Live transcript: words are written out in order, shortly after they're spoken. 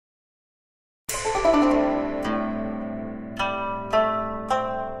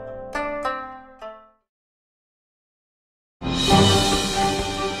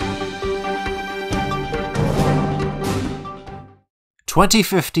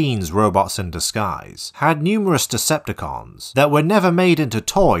"2015's Robots in Disguise had numerous Decepticons that were never made into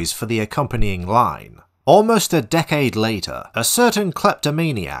toys for the accompanying line. Almost a decade later, a certain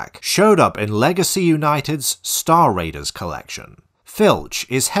kleptomaniac showed up in Legacy United's Star Raiders collection. Filch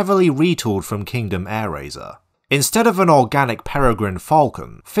is heavily retooled from Kingdom Airraiser. Instead of an organic peregrine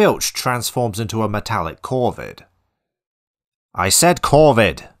falcon, Filch transforms into a metallic corvid. I said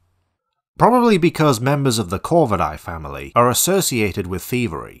corvid! Probably because members of the Corvidae family are associated with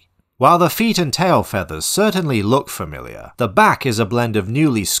thievery. While the feet and tail feathers certainly look familiar, the back is a blend of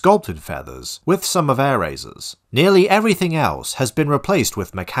newly sculpted feathers with some of Airraiser's. Nearly everything else has been replaced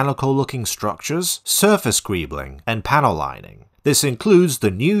with mechanical-looking structures, surface greebling, and panel lining. This includes the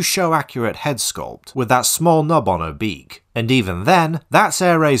new show-accurate head sculpt with that small nub on her beak, and even then, that's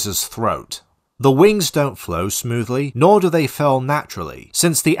Airraiser's throat. The wings don't flow smoothly, nor do they furl naturally,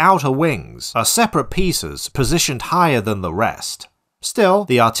 since the outer wings are separate pieces positioned higher than the rest. Still,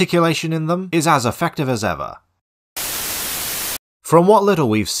 the articulation in them is as effective as ever. From what little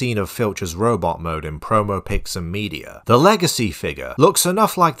we've seen of Filch's robot mode in promo pics and media, the Legacy figure looks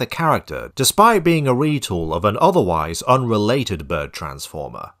enough like the character despite being a retool of an otherwise unrelated bird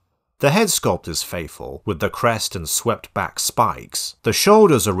transformer. The head sculpt is faithful, with the crest and swept back spikes. The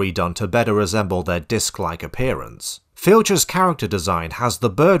shoulders are redone to better resemble their disc-like appearance. Filch's character design has the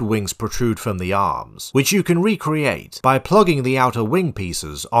bird wings protrude from the arms, which you can recreate by plugging the outer wing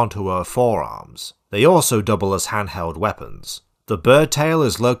pieces onto her forearms. They also double as handheld weapons. The bird tail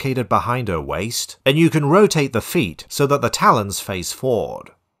is located behind her waist, and you can rotate the feet so that the talons face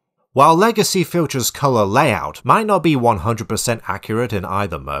forward. While Legacy Filch's colour layout might not be 100% accurate in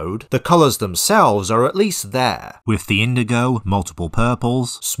either mode, the colours themselves are at least there, with the indigo, multiple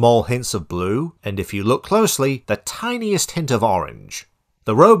purples, small hints of blue, and if you look closely, the tiniest hint of orange.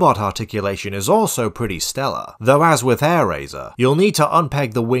 The robot articulation is also pretty stellar, though as with Airraiser, you'll need to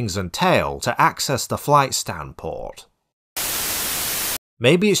unpeg the wings and tail to access the flight stand port.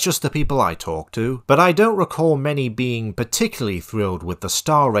 Maybe it's just the people I talk to, but I don't recall many being particularly thrilled with the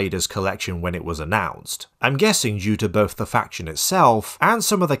Star Raiders collection when it was announced. I'm guessing due to both the faction itself and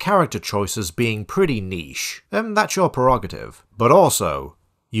some of the character choices being pretty niche, and that's your prerogative. But also,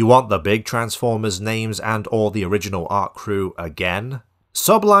 you want the big Transformers names and or the original art crew again?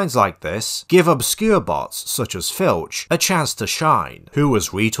 Sublines like this give obscure bots such as Filch a chance to shine, who as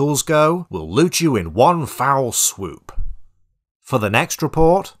retools go, will loot you in one foul swoop. For the next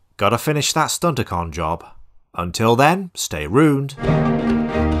report, gotta finish that Stunticon job. Until then, stay ruined.